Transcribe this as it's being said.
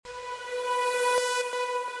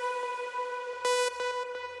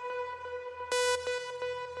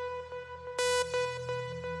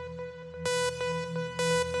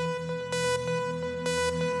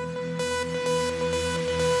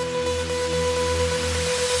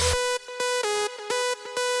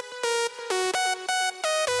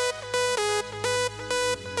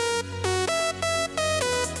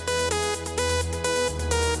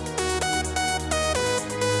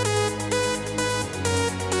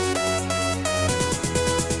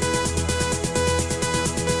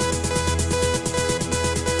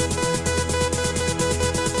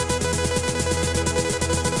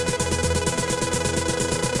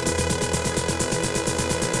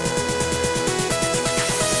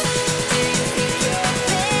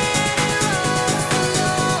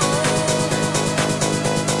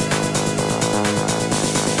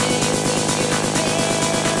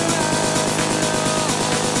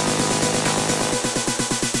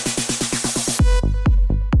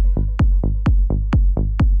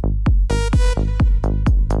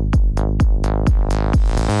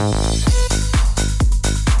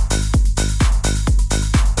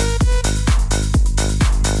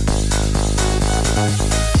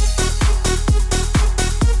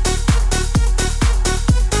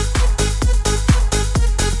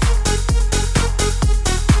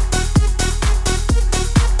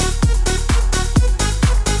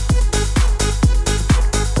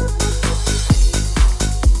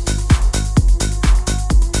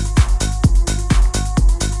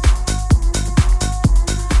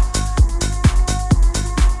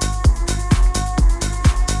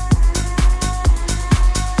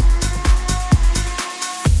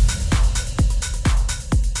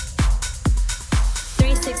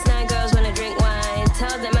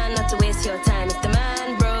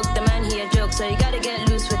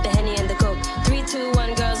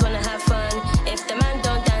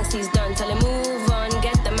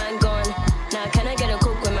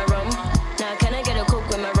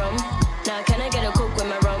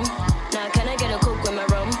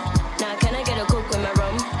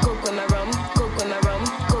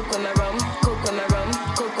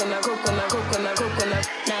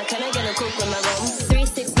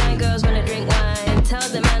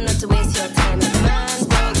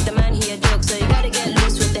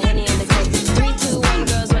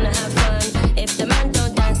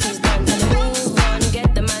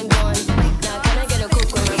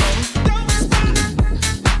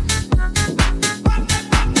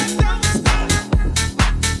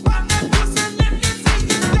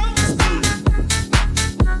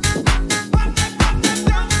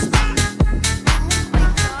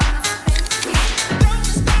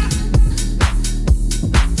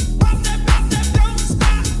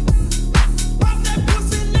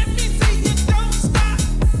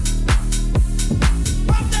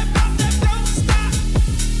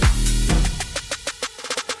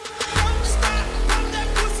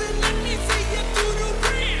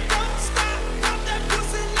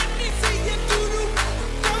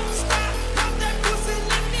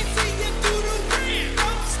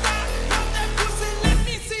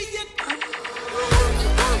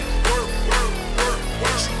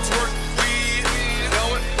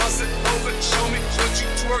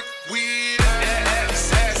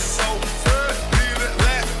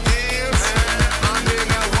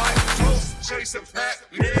a pack.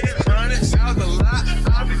 Yeah, 100 shots a lot.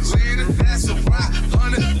 I be cleaning, that's a rock.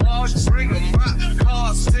 100 large, bring 'em out.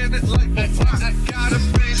 Car send it like a fox. I got a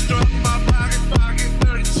big strap in my pocket.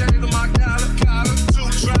 30 chains on my collar. 2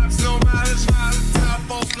 drops, no mileage.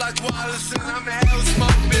 Top off like Wallace, and I'm a hell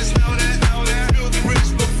smoke, bitch. Know that. Feel the rich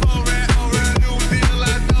before that. New deal,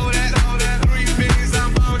 I know that. 3 beans,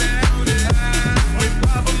 I'm on that. We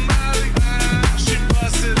pop a Molly. She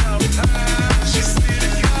bust it up. She see the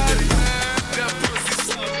Cardi. That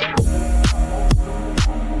pussy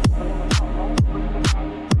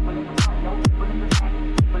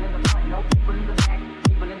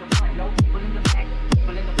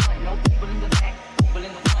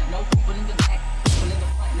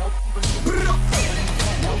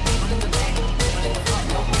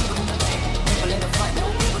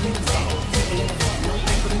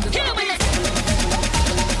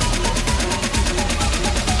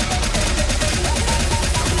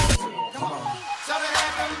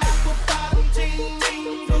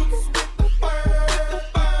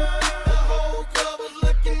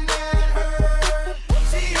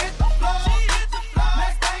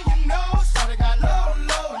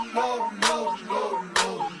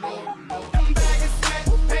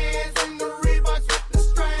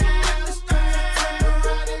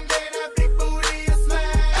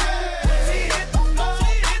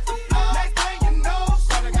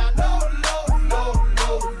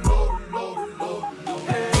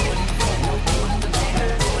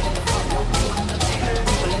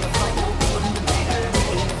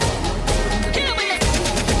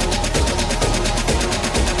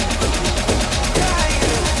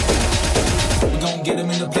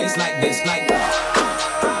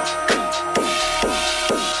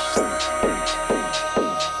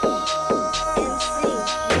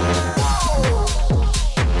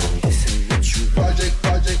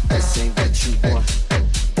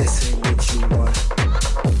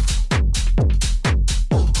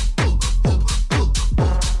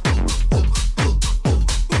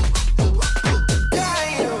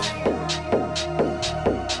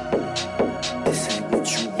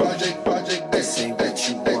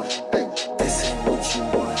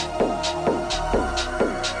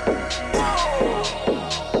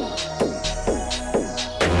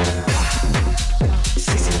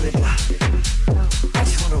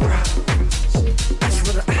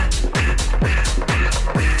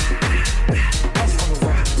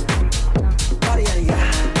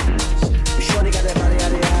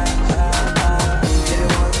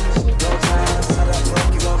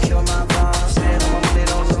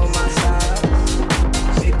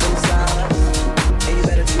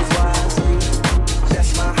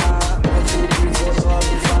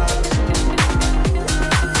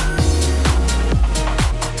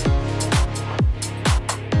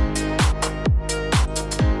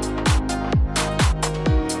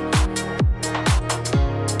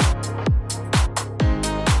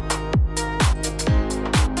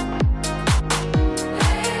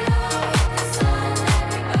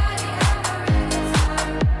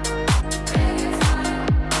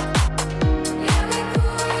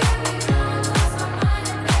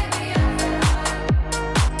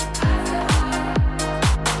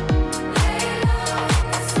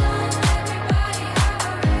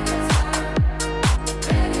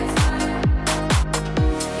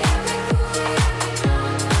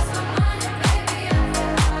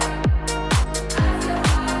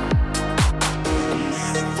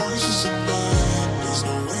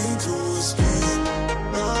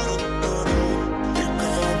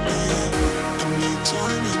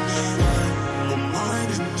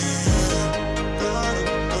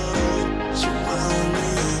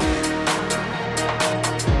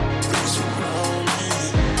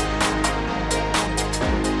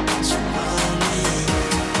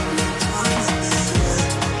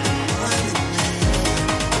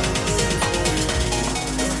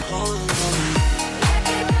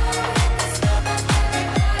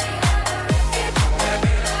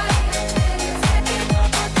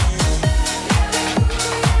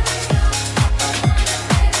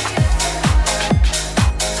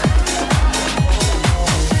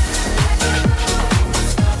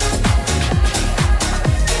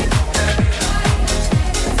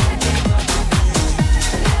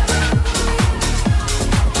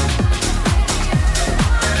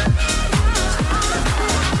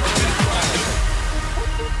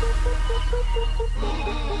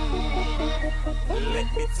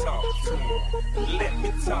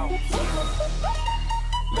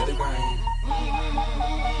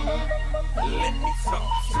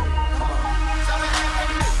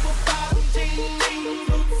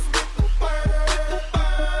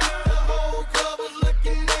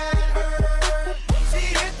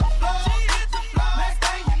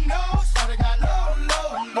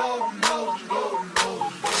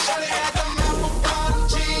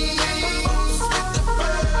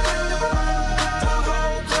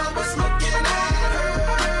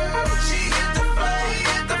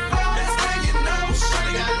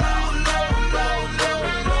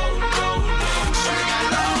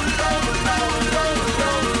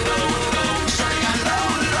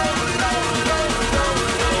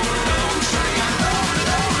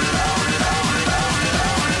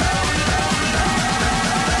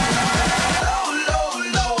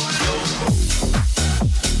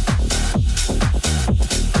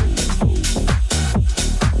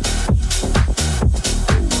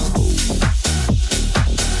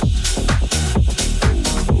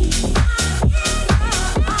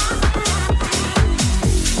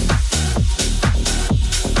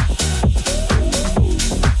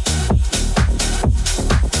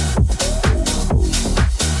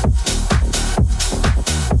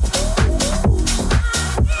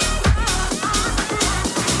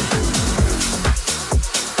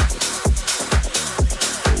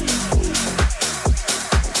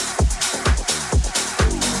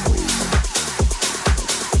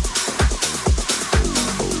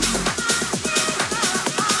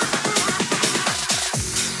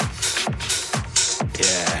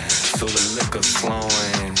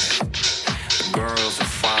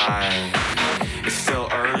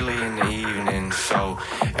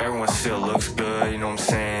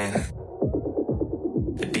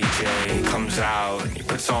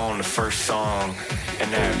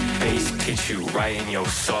bass hits you right in your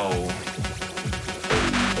soul.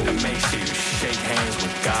 It makes you shake hands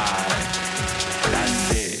with God.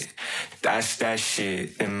 That's it. That's that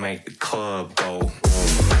shit that make the club go.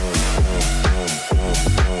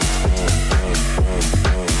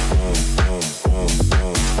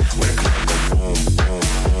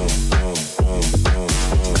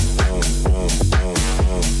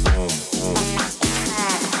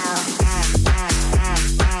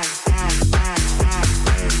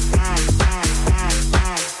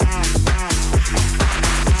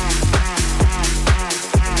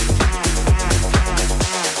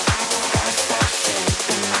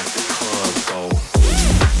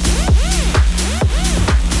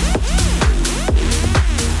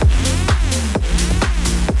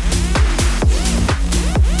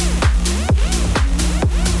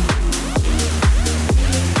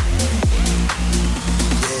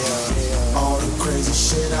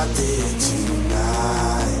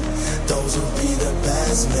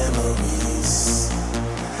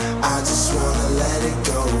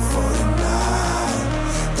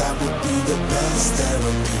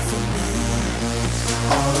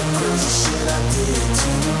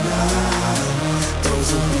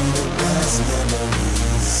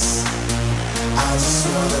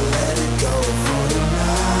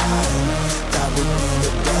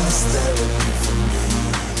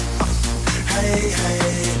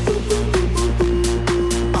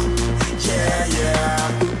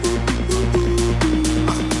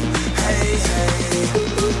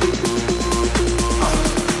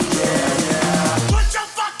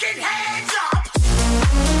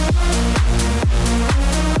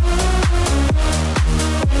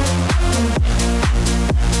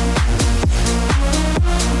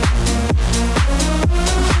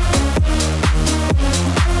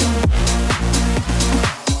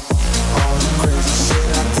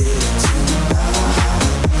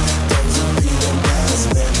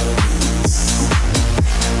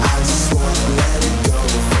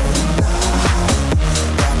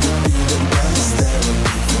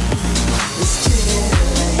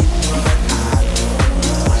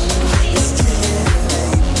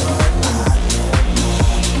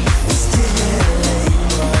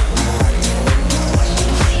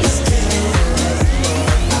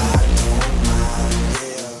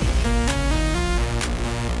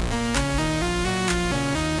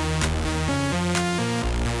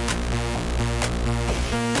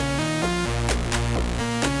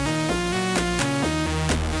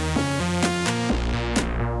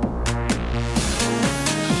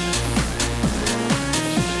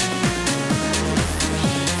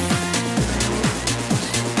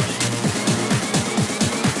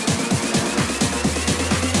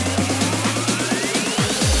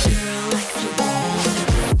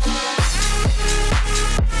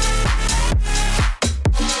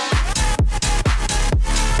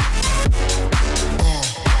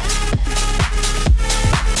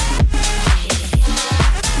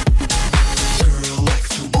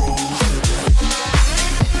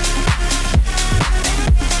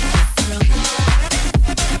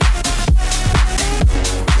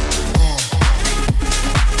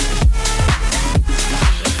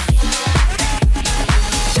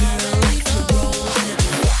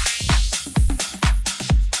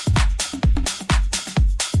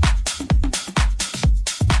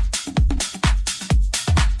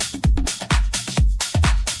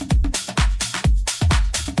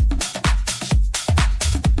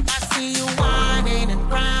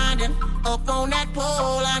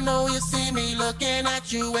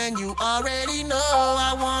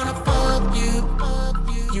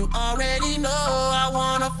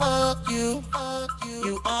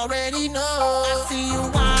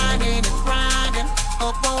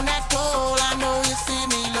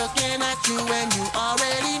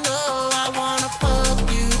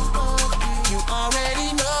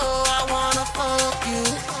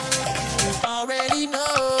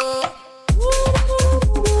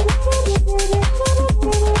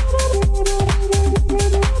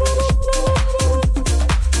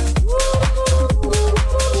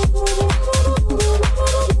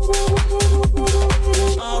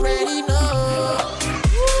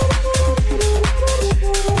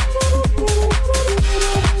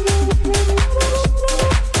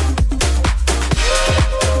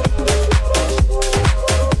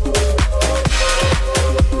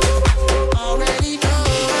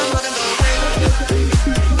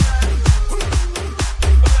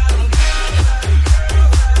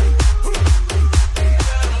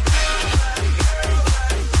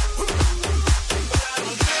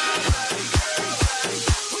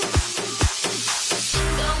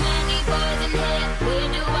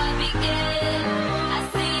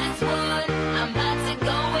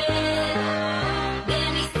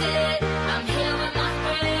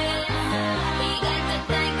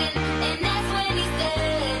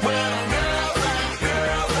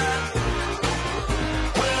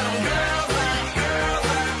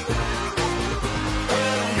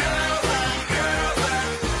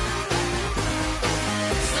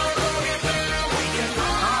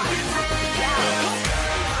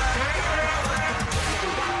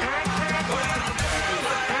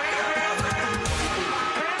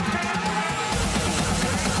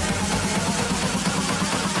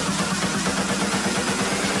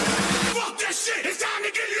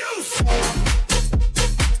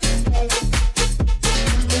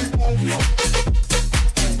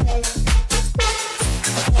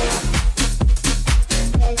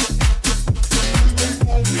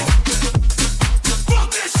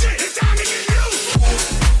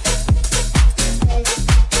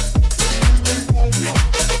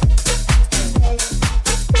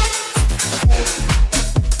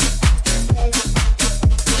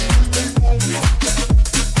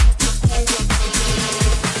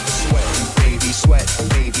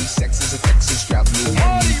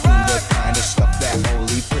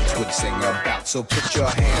 So put your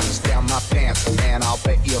hands down my pants and I'll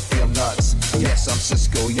bet you'll feel nuts. Yes, I'm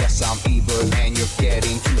Cisco, yes, I'm Ebert, and you're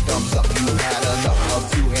getting 2 thumbs up. You had enough of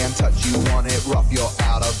 2-hand touch, you want it rough, you're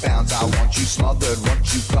out of bounds. I want you smothered, want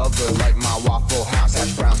you covered like my Waffle House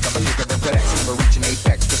hash browns. Got my kick of the FedEx, never reaching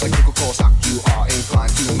apex, just like Coca-Cola stock. You are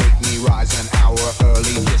inclined to make me rise an hour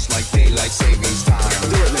early, just like daylight savings time.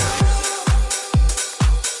 Do it now.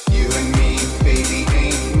 You and me, baby,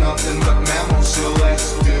 ain't nothing but mammals, so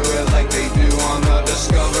let's do it like they do on the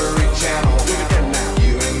Discovery Channel. Do it again now.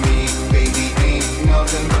 You and me, baby, ain't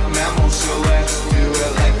nothing but mammals, so let's do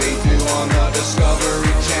it like they do on the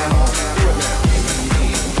Discovery Channel. Do it now. You and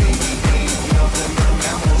me, baby, ain't nothing but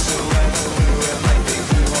mammals, so let's do it like they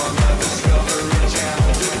do on the Discovery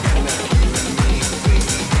Channel. Do it again now. You and me,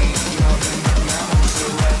 baby, ain't nothing but mammals, so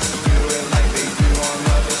let's do it like they do on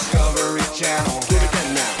the Discovery Channel. Do it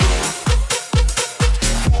again now.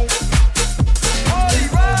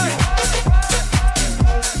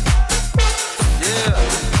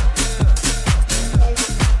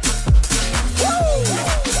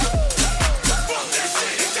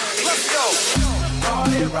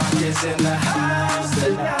 Rockets in the house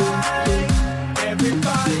tonight.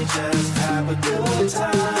 Everybody just have a good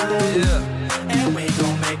time. Yeah. And we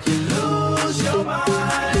gon' make you lose your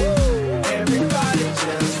mind. Everybody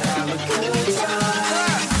just have a good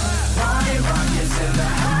time. Party rockets in the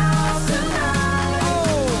house tonight.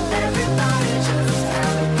 Everybody just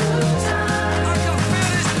have a good time. I can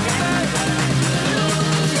feel it.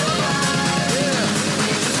 Lose your mind.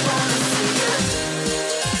 We just wanna see you.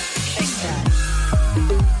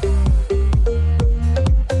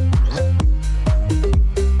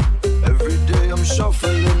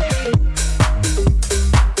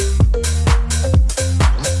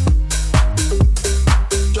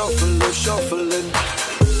 Shuffling, shuffling.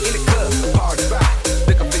 In the club, party rock.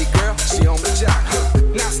 Looking for your girl, she on the jock.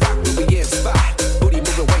 Now stop when we in the spot. Booty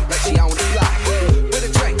moving weight like she on the fly. With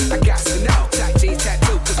a drink, I got to know. Tight jeans,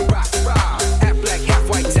 tattoo, cause I rock the rock. Half black, half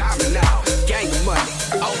white, diamond now. Gang of money,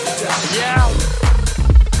 over the top. Yeah.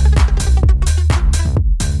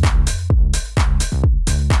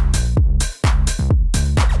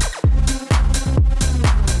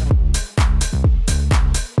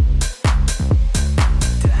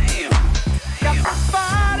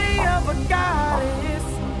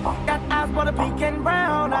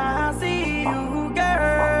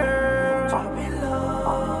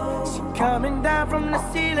 Coming down from the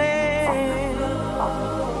ceiling.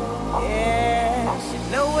 Yeah, she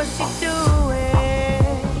know what she doing.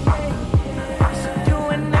 She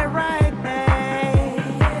doing that right thing.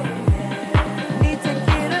 Need to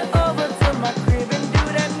get her over to my crib and do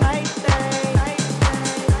that night thing.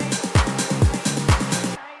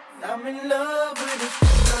 I'm in love with it.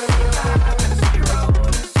 She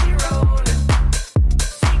rollin', she rollin'.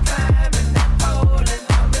 She climbing that pole and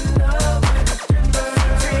I'm in love with it.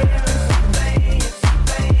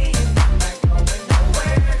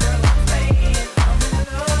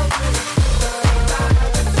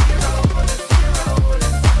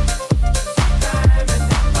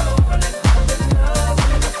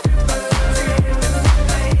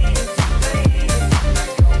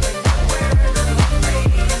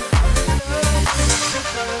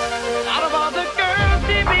 Out of all the girls,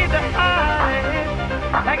 she be the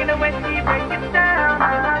hottest. Like in the way she break it down, I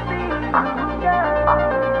see you, girl.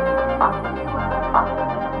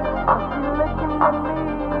 She looking at me.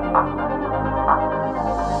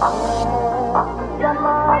 Got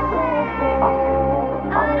my attention.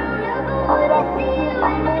 I don't ever wanna see you,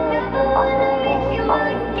 and I never wanna make you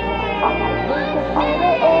again. Get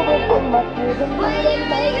it over to my crib and do the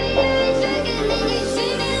night thing.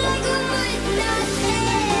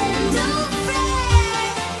 No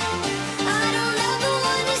fret. I don't ever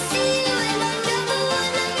wanna see you and I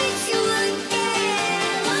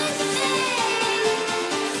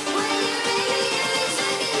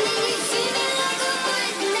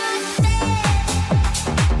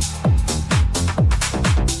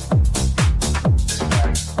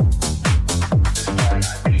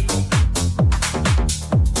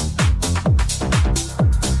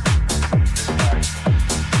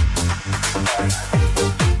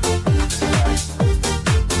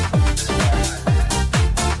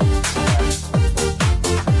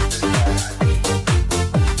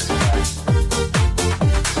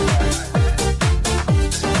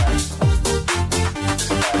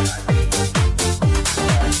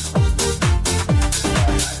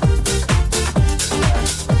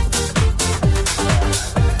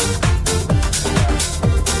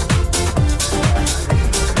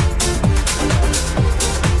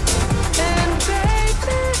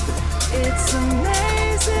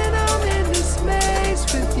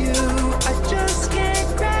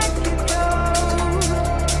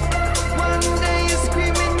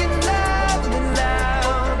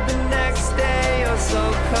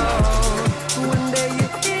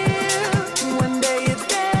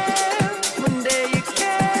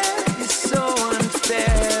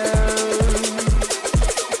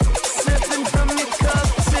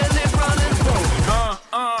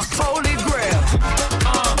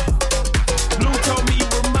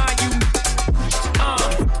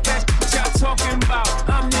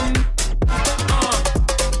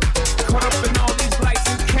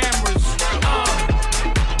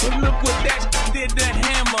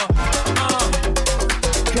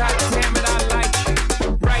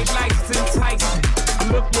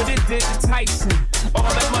Tyson. All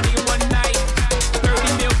that money in one night,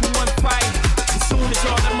 30 mil for one fight. As soon as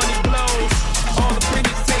all that money blows, all the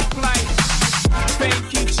pretties take flight. Fame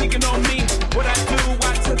keep cheating on me. What I do,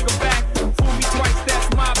 I took her back. Fool me twice, that's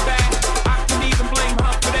my bad. I can even blame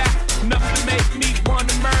her for that. Enough to make me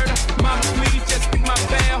wanna murder. Mama, please just pick my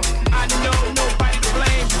bail. I know nobody to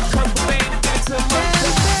blame. Come for fame, that's a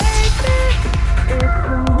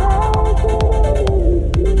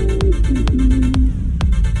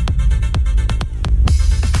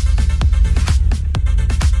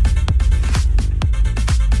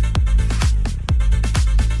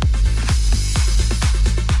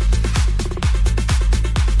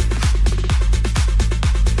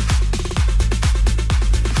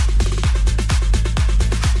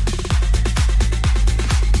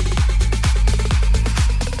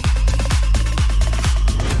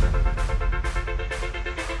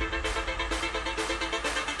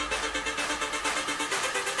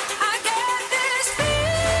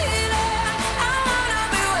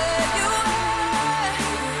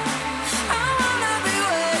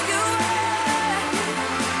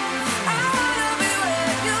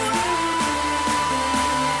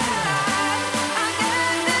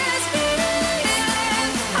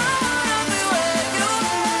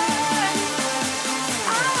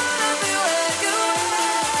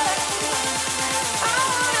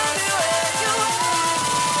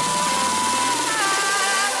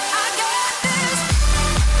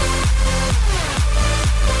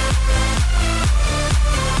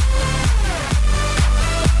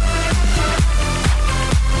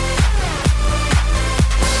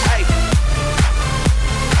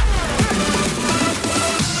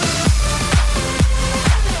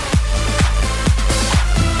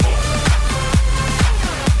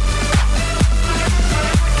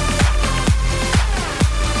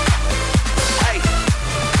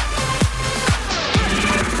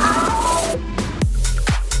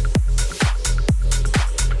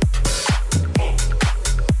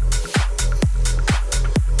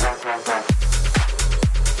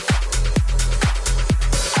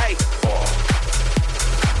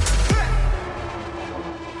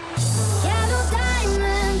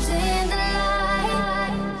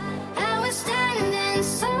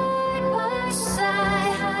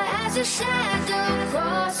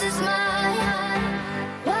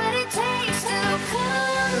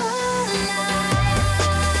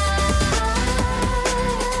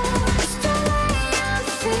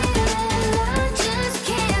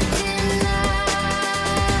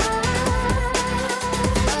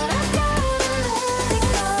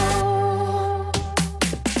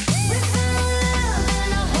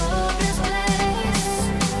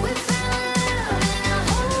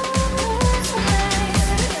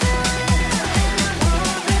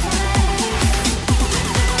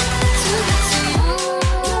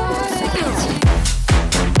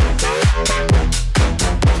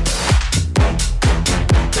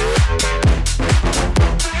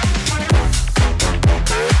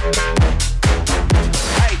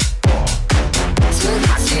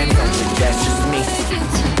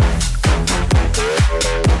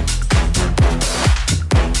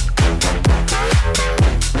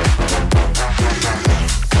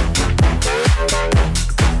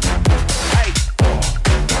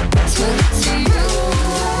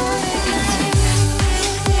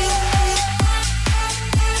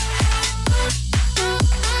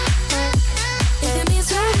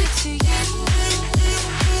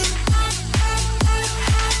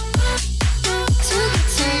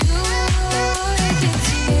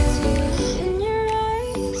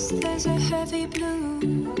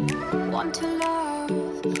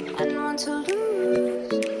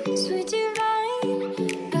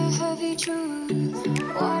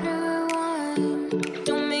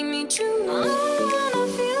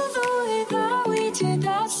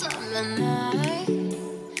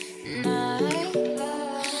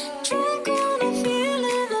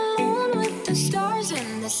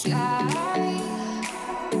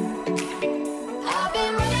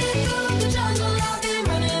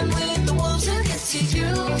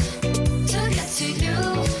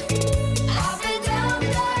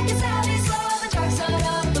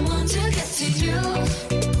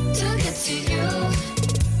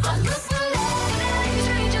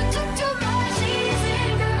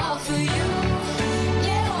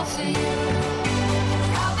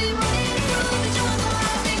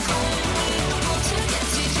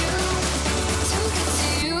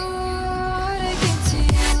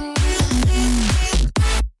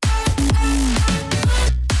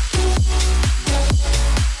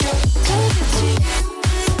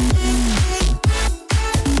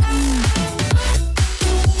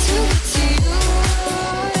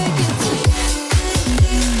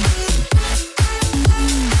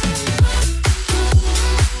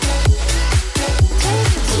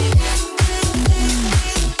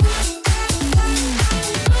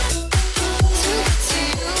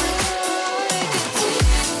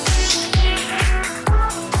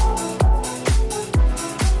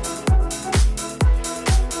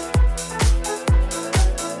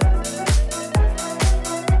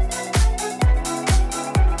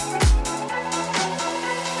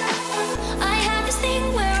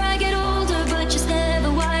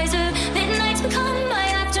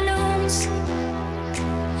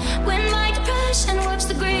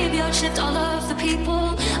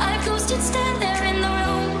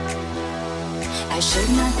should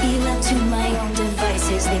not be left to my own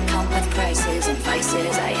devices. They come with prices and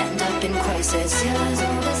vices. I end up in crisis. Still as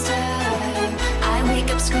all this time, I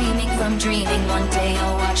wake up screaming from dreaming. One day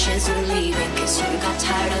I'll watch as you're leaving, 'cause you got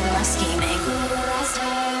tired of my scheming. For the last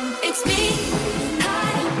time, it's me.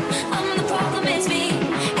 Hi, I'm the problem, it's me.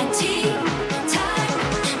 At tea time,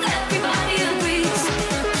 everybody agrees.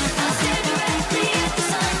 I'll stare directly at the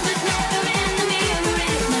sun, but never in the mirror.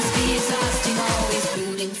 It must be exhausting, always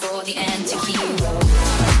rooting for the anti-hero.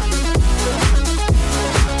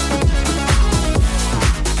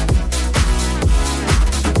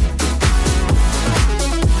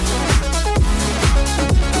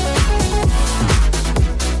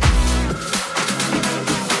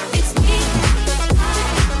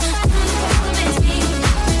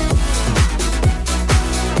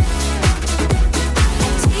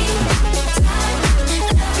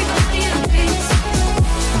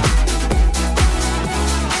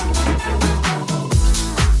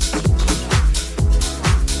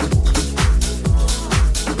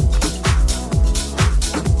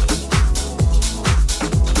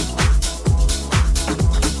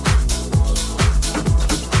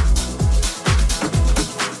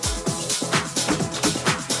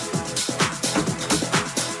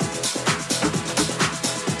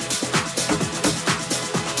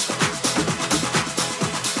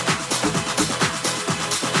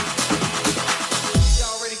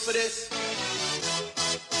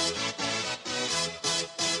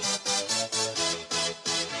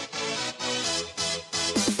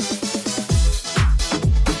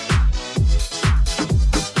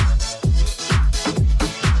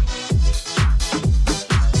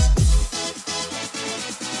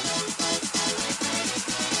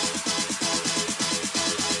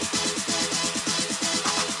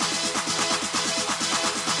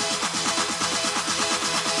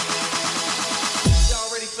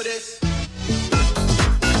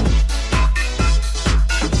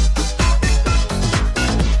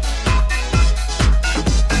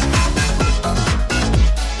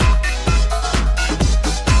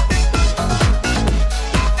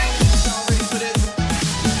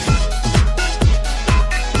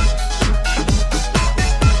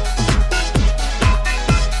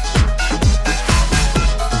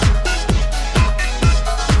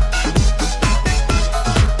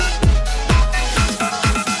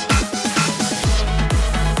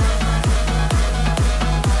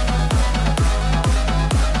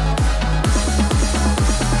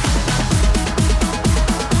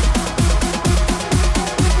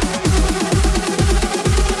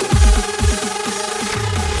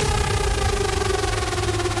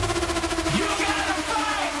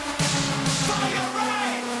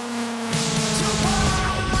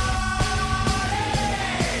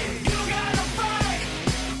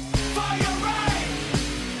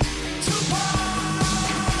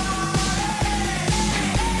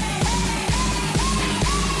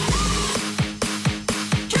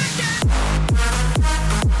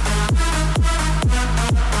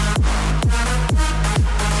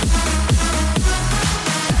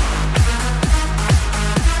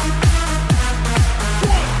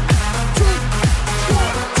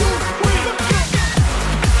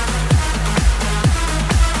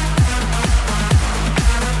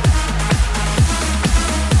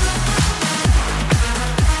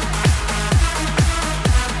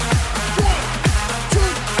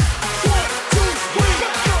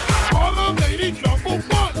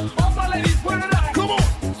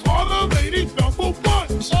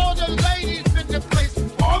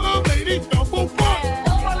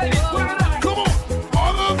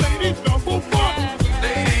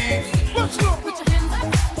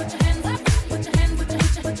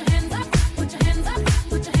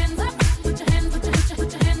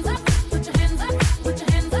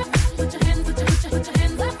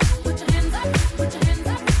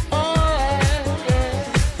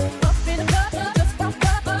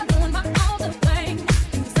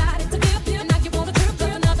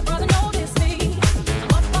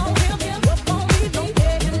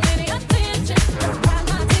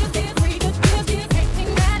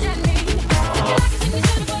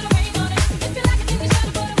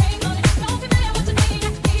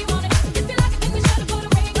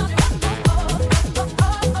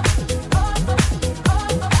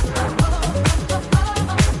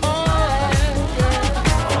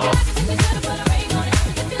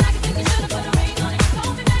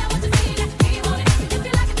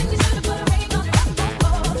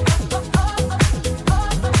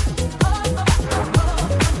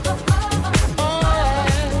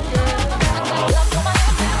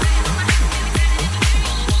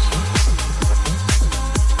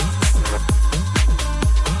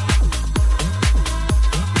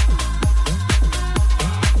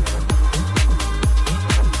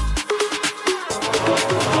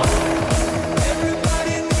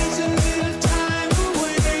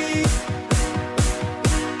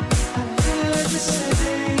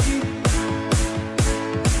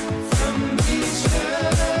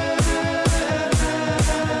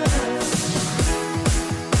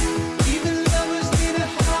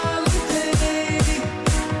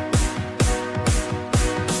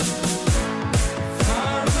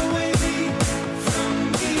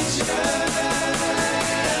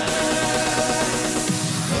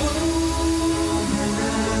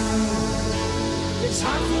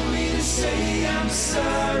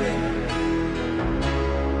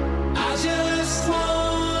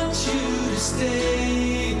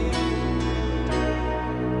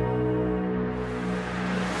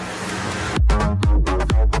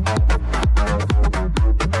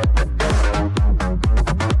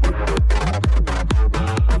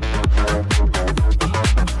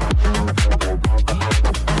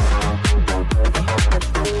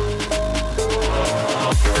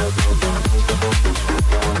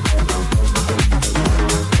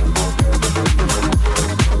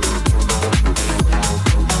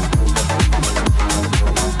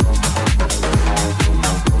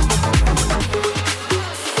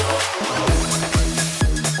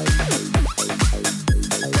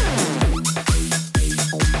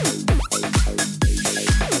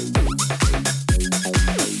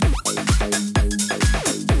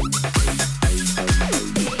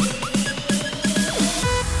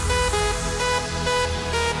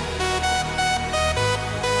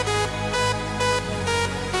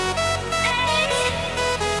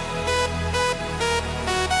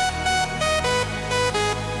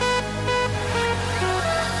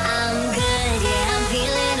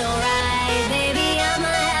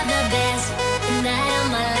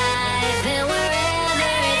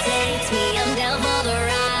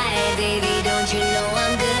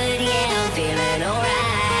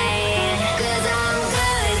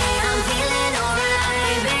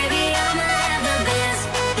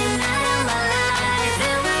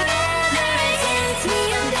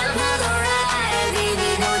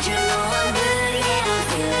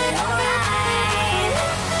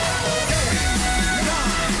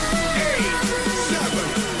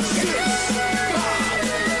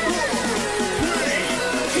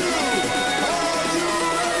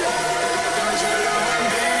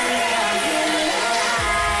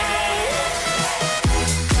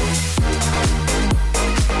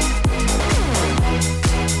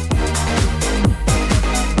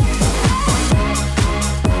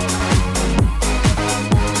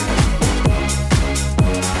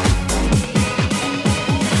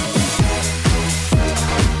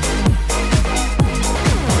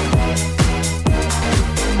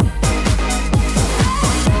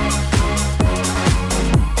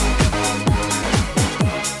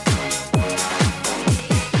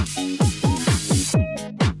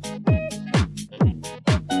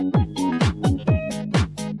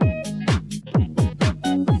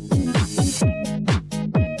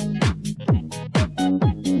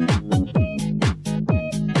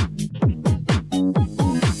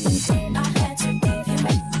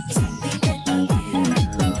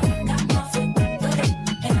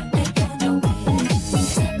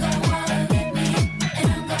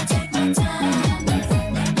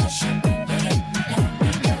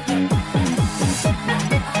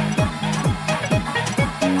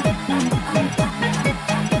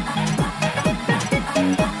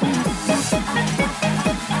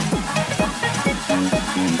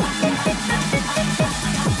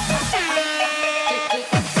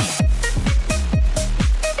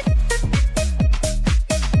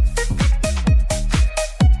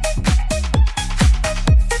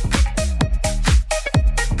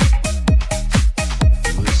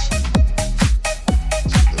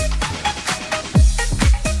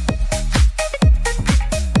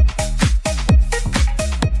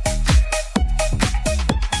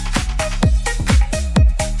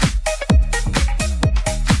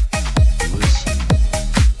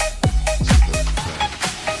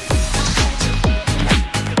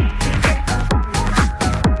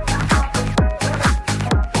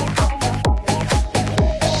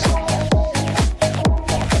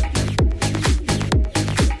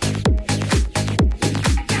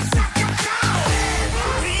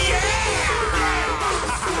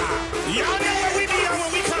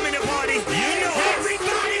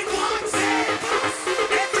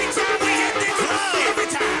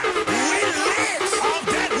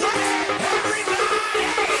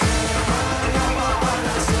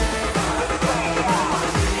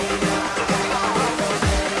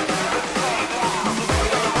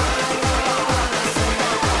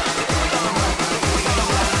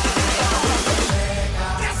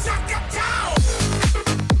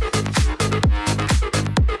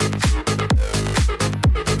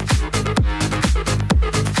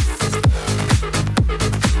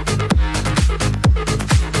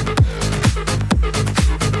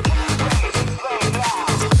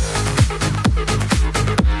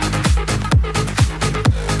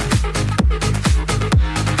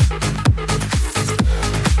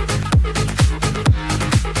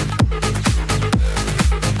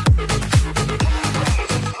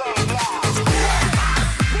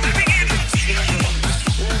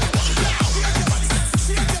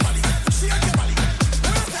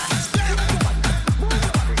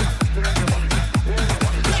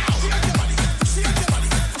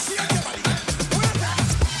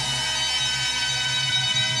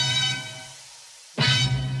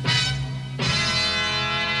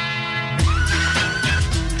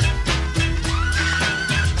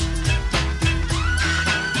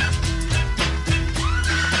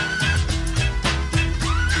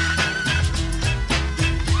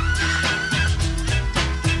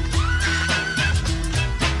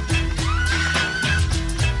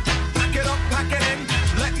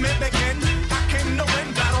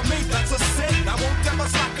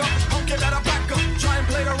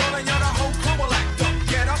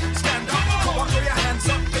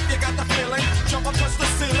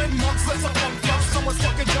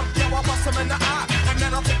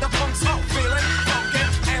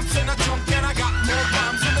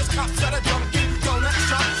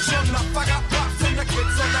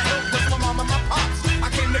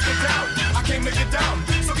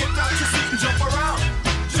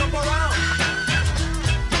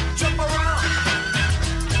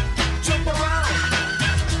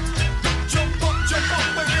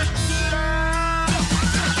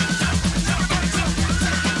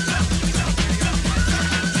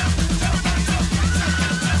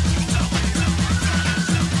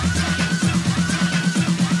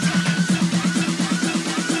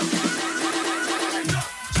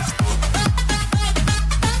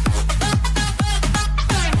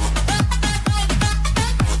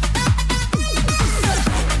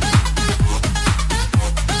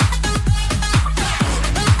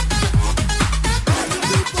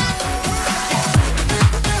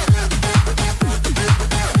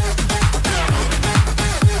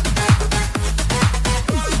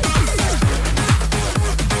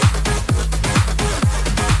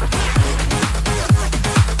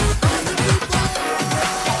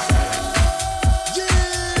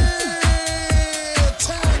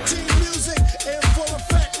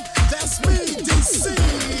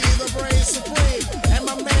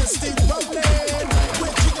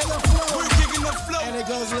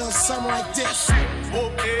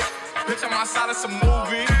 Bitch, I'm outside of some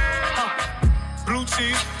movie. Blue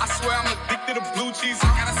cheese, I swear I'm addicted to blue cheese.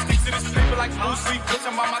 I gotta stick to this paper like Bruce Lee. Bitch,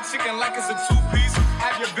 I'm on my chicken like it's a two-piece.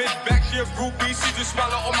 Have your bitch back, she a groupie. She just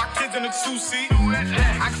swallow all my kids in a two-seat.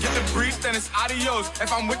 I get the breeze, then it's adios.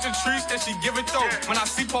 If I'm with your trees, then she give it though. When I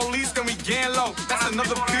see police, then we gang low. That's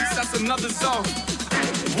another piece, that's another zone.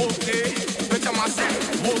 Whoop it, bitch, I'm outside.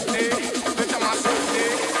 Whoop it, bitch, I'm outside.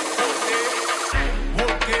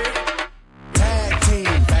 Whoop it. Tag team,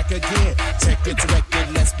 back again. Check it,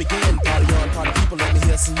 directed, let's begin. Party on, party people, let me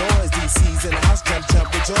hear some noise. DC's in the house, jump,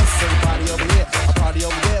 jump, rejoice. Everybody over here, a party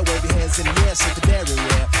over there. Wave your hands in the air, shake the dairy,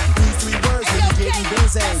 yeah. These three words when you getting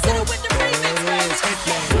busy. Go,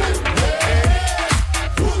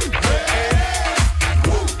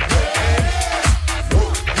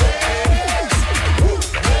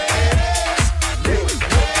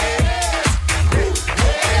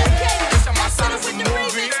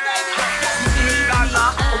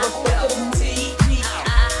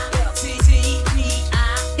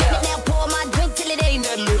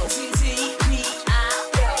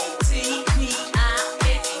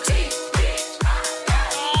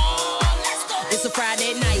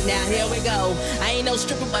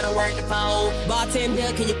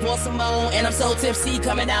 bartender, can you pour some more? And I'm so tipsy,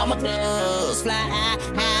 coming out my clothes. Fly high,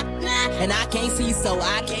 high, high, and I can't see, so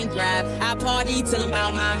I can't drive. I party till I'm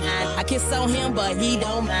out my mind. I kiss on him, but he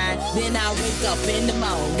don't mind. Then I wake up in the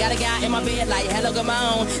morning. Got a guy in my bed like, hello, come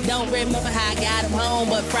on. Don't remember how I got him home,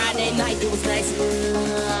 but Friday night it was nice.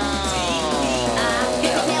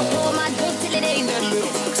 Now pour my drink till it ain't nothing.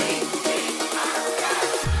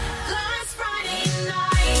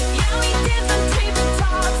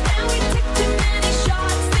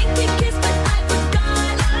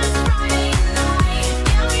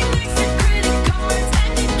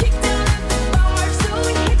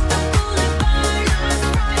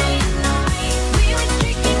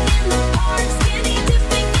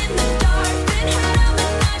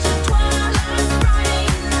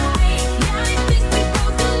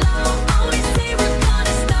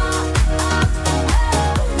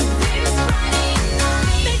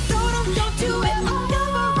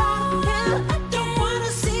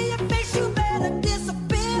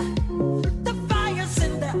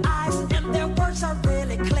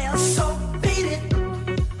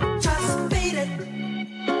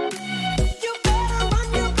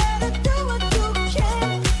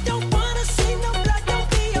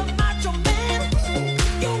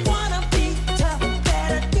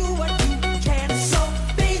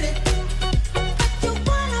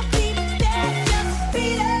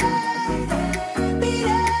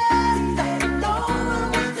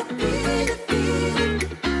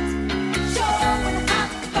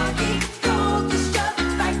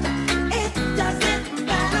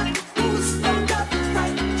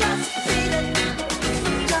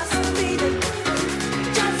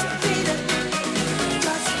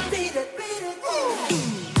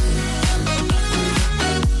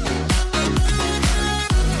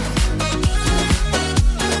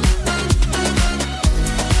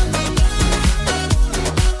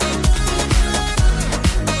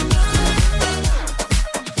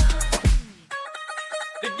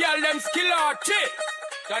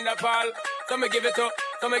 Some give it up,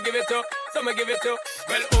 some give it up, some give it up.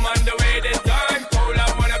 Well, I'm on the way this time. Cold, I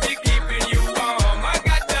wanna be keeping you warm. I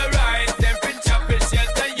got the right temperature to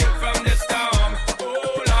shelter you from the storm.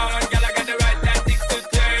 Hold on, girl, I got the right tactics to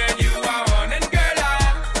turn you on. And girl,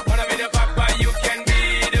 I wanna be the papa, you can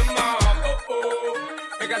be the mom. Oh oh,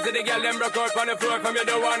 because the girl them broke out on the floor. From you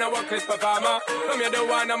don't wanna work this performer. From you don't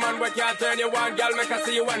wanna man where can't turn you on. Girl, make I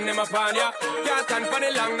see you when them upon ya. Can't stand for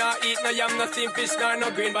the long, nah eat no yam, no steamed fish,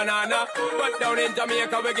 no green banana. But down in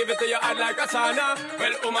Jamaica, we give it to you hot like a sauna.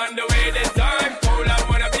 Well, I'm on the way this time. Cold, I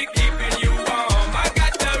wanna be keeping you warm. I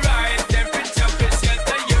got the right temperature to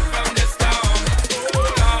shelter you from the storm.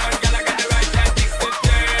 Hold on, girl, I got the right tactics to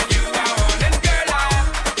turn you on. And girl, I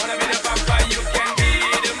wanna be the papa, you can be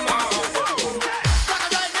the mom. Rock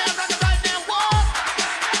it right now, walk.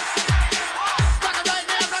 Rock it right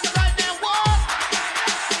now, walk. Rock it right now, walk.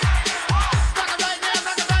 Rock it right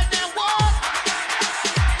now, walk.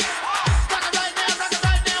 Rock it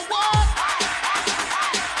right now, walk.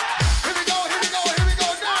 Here we go, here we go.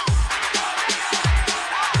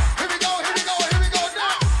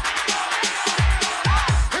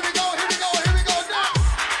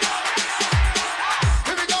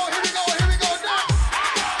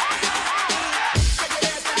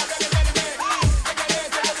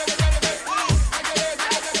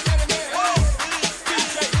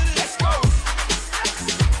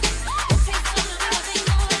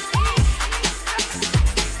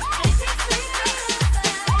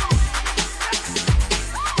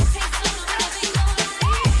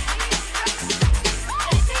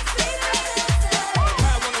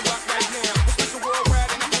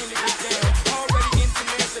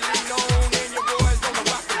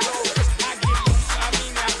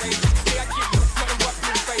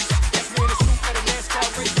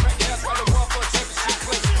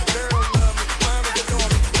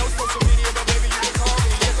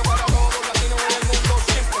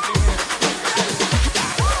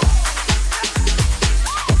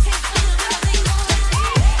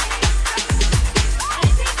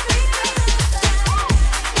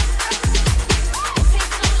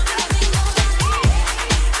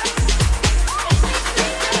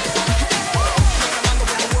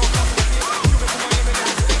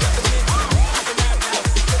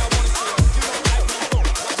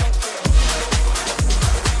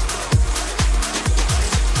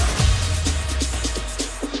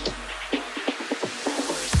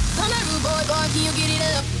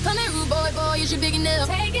 you should big enough.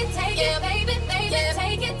 Take it, baby, take it,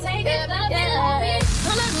 love it.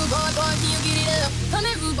 Come here, rude boy, can you get it up? Come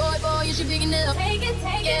here, rude boy, you should big enough. Take it,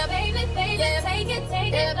 baby, take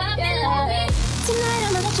it, love it. Tonight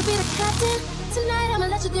I'ma let you be the captain. Tonight I'ma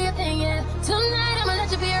let you do your thing, yeah. Tonight I'ma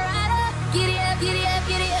let you be a rider. Giddy up,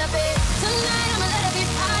 babe. Tonight I'ma let it be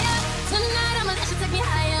fire. Tonight I'ma let you take me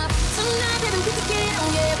higher. Tonight, baby, we could get it on,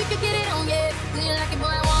 yeah. We could get it on, yeah. Do you like it,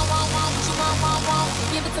 boy? Want. What you want.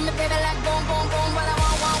 Give it to me, baby, like boom. What I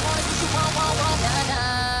want is what you want. Nah.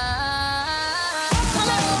 Come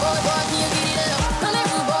here, rude boy, can you get it up? Come here,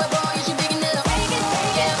 rude boy, you should big enough. Take it,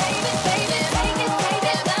 baby, take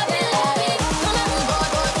it, love it. Come here, rude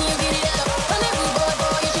boy, can you get it up? Come here, rude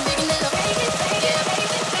boy, you should big enough. Take it,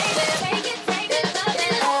 baby, take it, love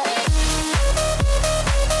it.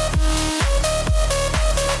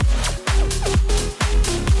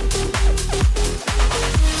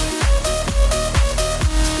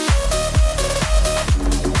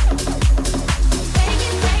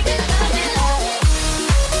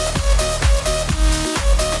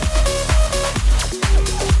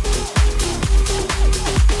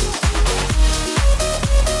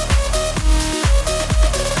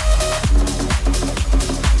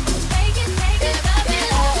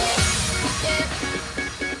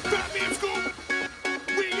 Batman Scoop,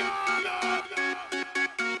 we on up.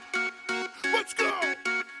 Let's go.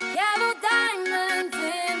 Yellow diamonds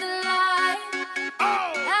in the light.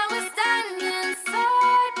 Oh, And we're standing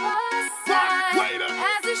side by side. Wait up.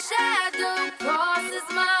 As a shadow crosses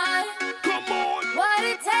mine. come on. What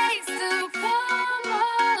it takes to come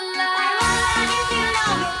alive.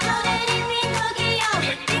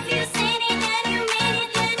 If you said it, then you mean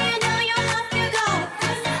it, then you know you have to go.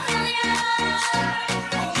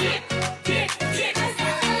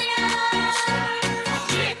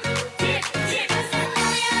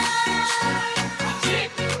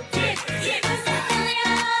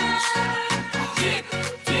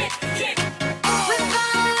 We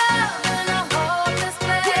found love in a hopeless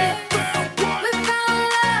place. We found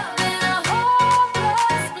love in a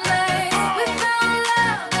hopeless place. We found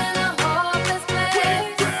love in a hopeless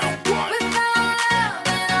place. We found love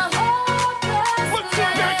in a hopeless What's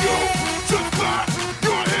up, that you? Just clap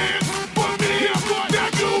your hands for me.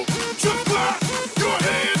 That you. Just clap your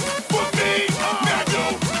hands for me. That you.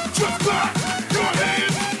 Just clap your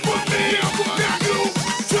hands for me. That you.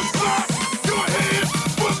 Just clap your hands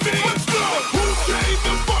for me. Let's go. Who came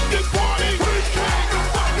to fucking party? We came to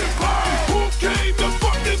fucking party. Who came to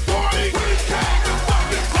fucking party? We came to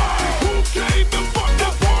fucking party. Who came to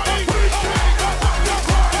fucking party? We came to fucking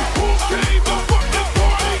party. Who came to fucking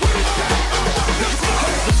party? We came to fucking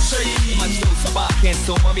party. 街のそば喧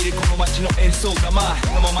騒まみれこの街の演奏玉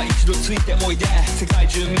このまま一度ついてもいで世界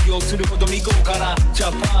中魅了するほどに豪華なジ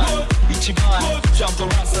ャパン一番ジャン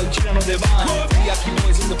プラスうちらの出番リアキボ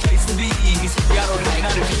ーイズ in the place to be 見せてやろう礼な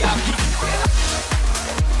る VIP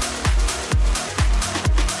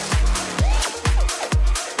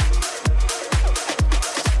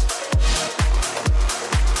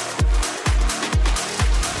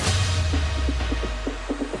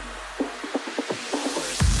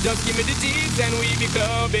Just give me the G's and we be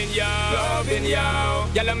clubbing, yo.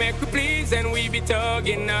 Y'all make me please and we be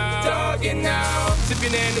tugging now.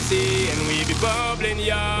 Sipping Hennessy and we be bubbling,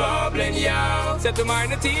 yo. Set to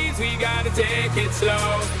minor teas, we gotta take it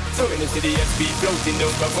slow. So in the city, SP floating,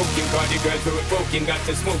 don't go poking. Call the girls who are poking, got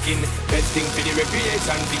to smoking. Best thing for the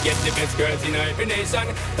recreation, we get the best girls in every nation.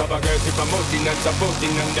 Top of girls we promoting and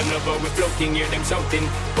supporting, and them love how we floating, hear them shouting.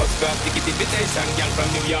 Bust class ticket invitation, girl from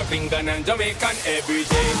New York, England and Jamaican every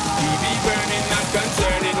day. We be burning, not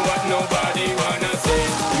concerning what nobody wanna say.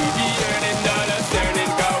 We be earning dollars,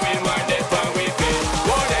 turning, cause we mind it when we pay.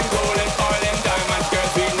 More than gold and oil and diamonds,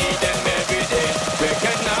 girls, we need them every day.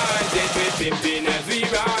 Recognize it, we pimping as we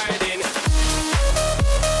riding.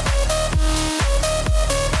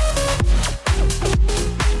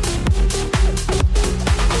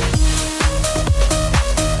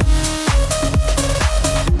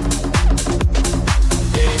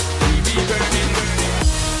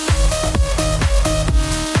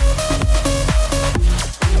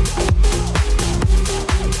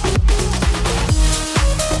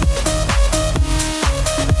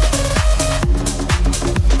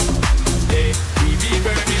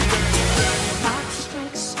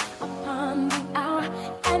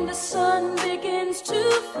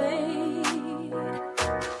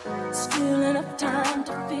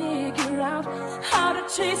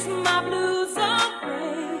 chase my blues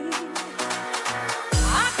away.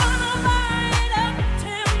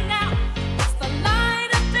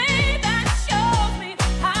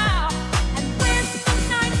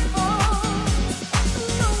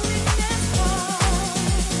 Loneliness falls.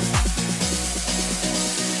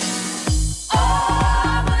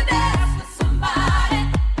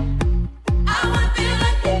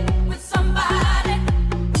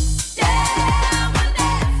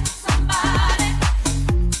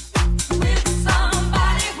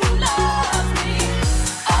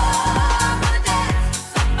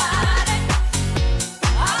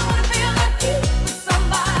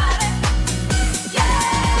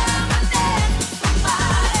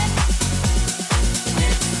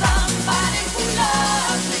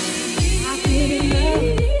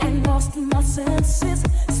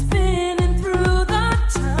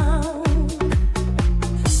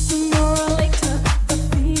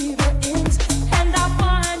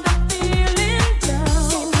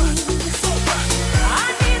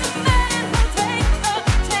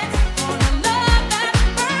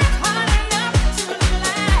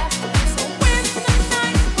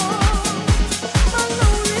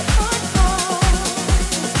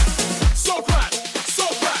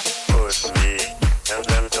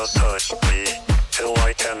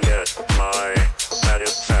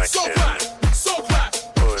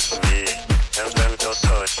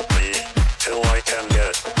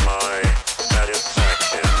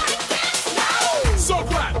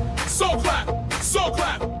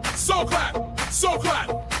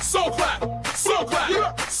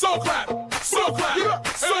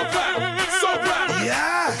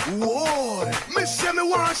 Whoa, me say me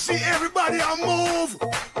want to see everybody a move.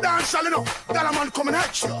 Dance all enough, that a man coming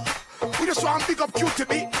at you. We just want to pick up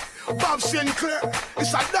QTB, Bob Sinclair.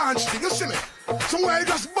 It's a dance thing, you see me? Somewhere you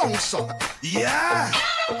just bounce up. Yeah.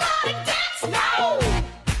 Everybody dance now.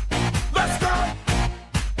 Let's go.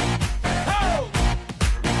 Oh.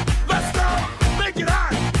 Let's go. Make it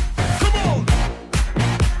hot. Come on.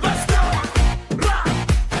 Let's go. Rock.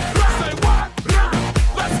 Rock. Say what? Rock.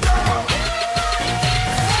 Let's go.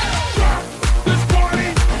 Rock. This party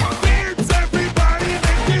needs everybody.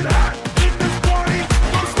 Make it hot. In this party,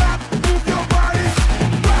 don't stop. Move your body.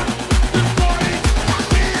 Rock. This party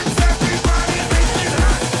needs everybody. Make it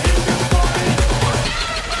hot. In this party.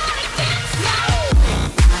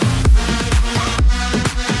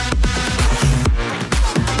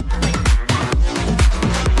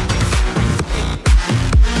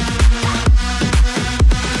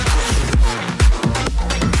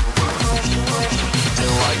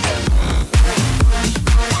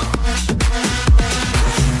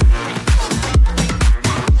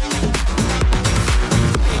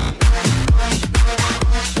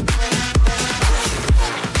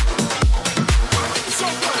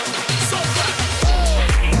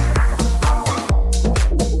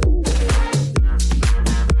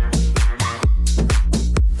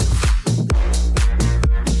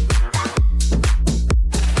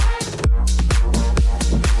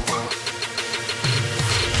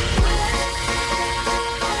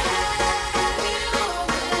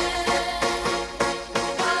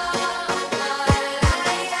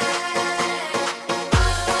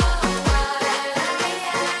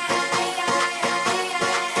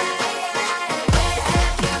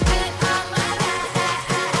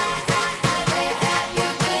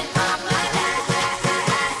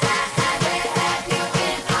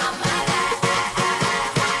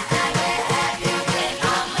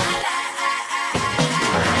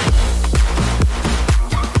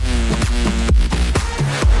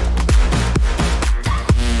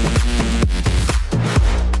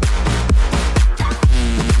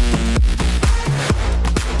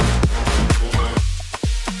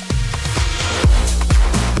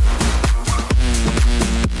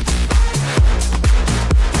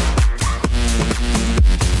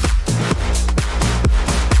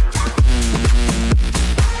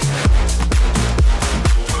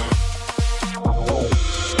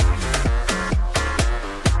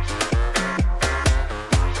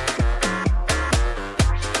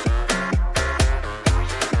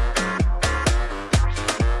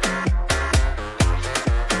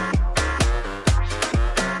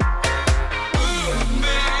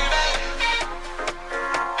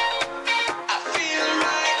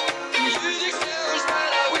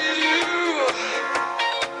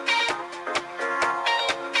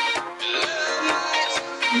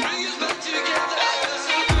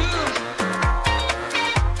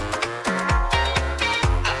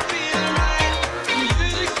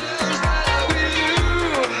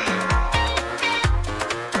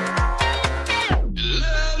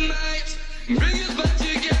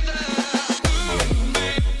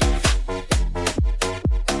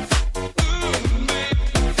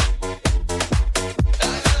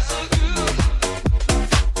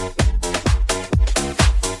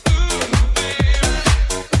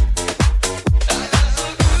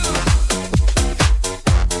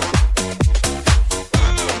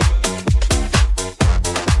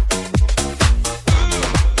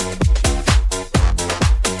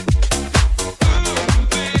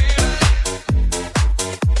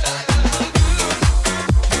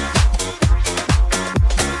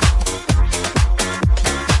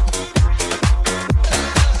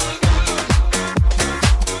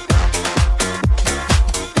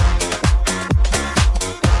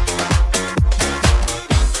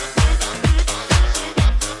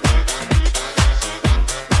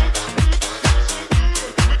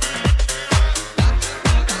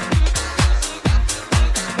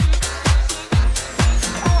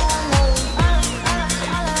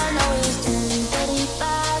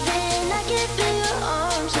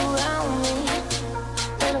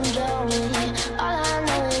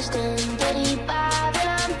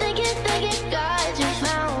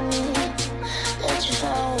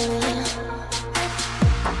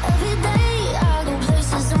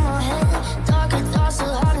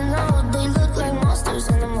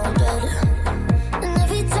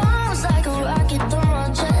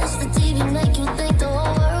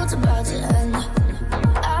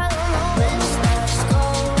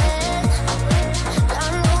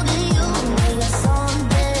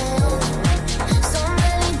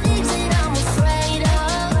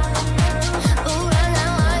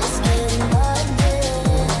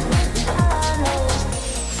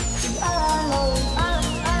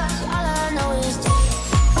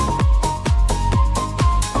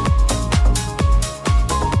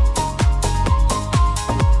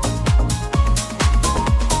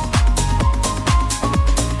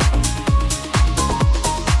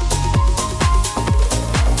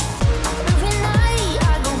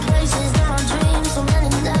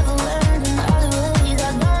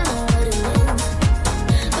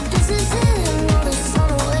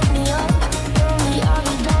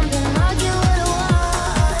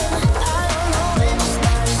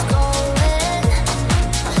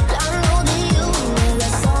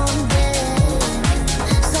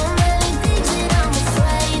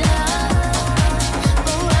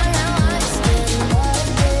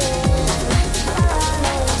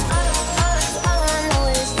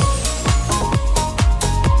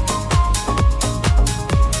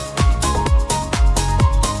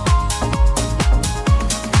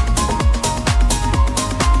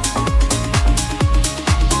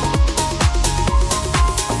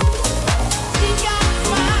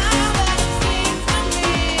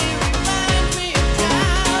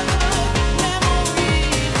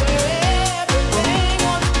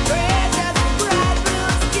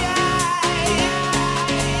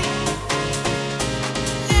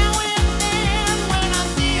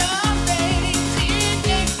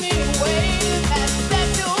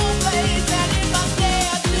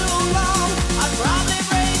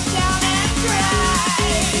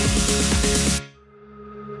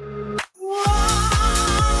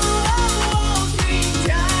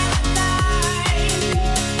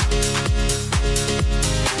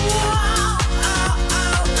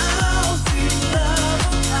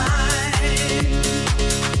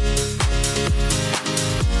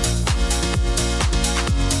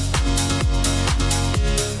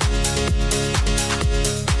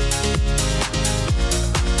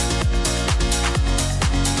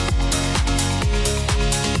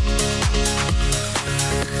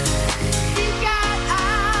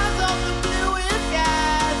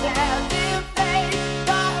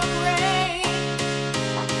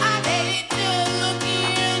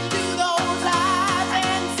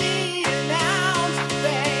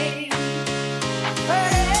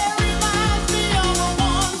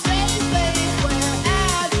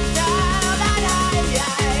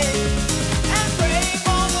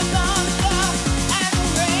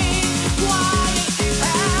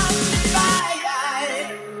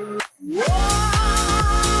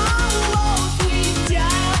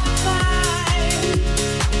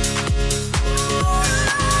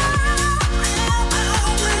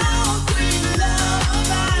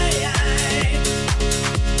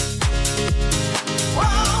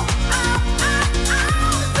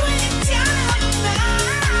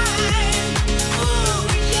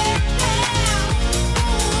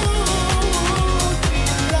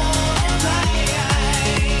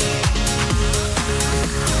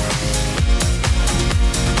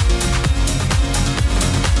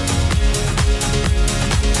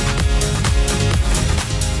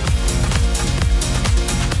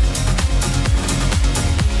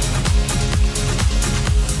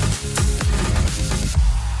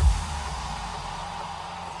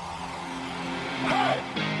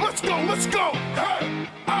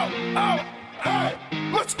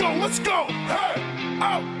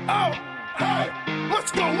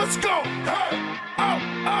 let's go. Hey, out,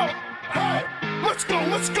 out, hey. Let's go,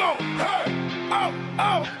 let's go. Hey, out,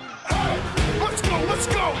 out, hey. Let's go, let's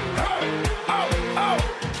go. Hey, out, out,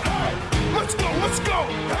 hey. Let's go, let's go.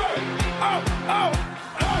 Hey, out, out,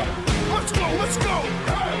 hey. Let's go, let's go.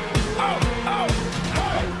 Hey, out, out,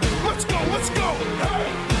 hey. Let's go, let's go. Hey,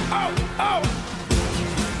 out, out.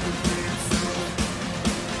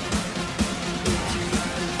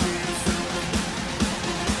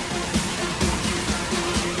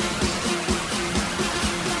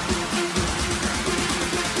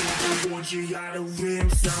 You got a rim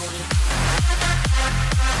sound.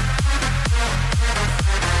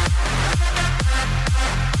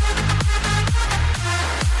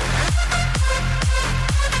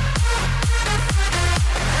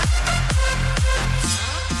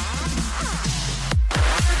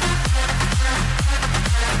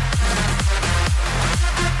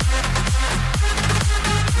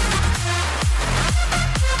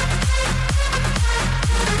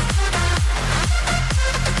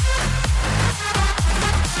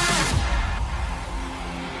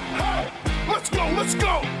 Let's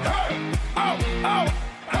go, hey, out, out,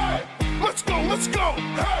 hey. Let's go, let's go,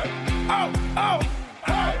 hey, out, out,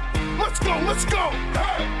 hey. Let's go, let's go,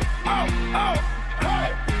 hey, out, out,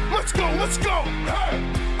 hey. Let's go, let's go, hey,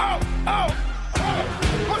 out, out, hey.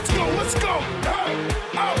 Let's go, let's go, hey,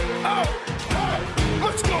 out, out, hey.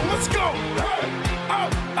 Let's go, let's go, hey,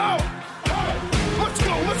 out, out.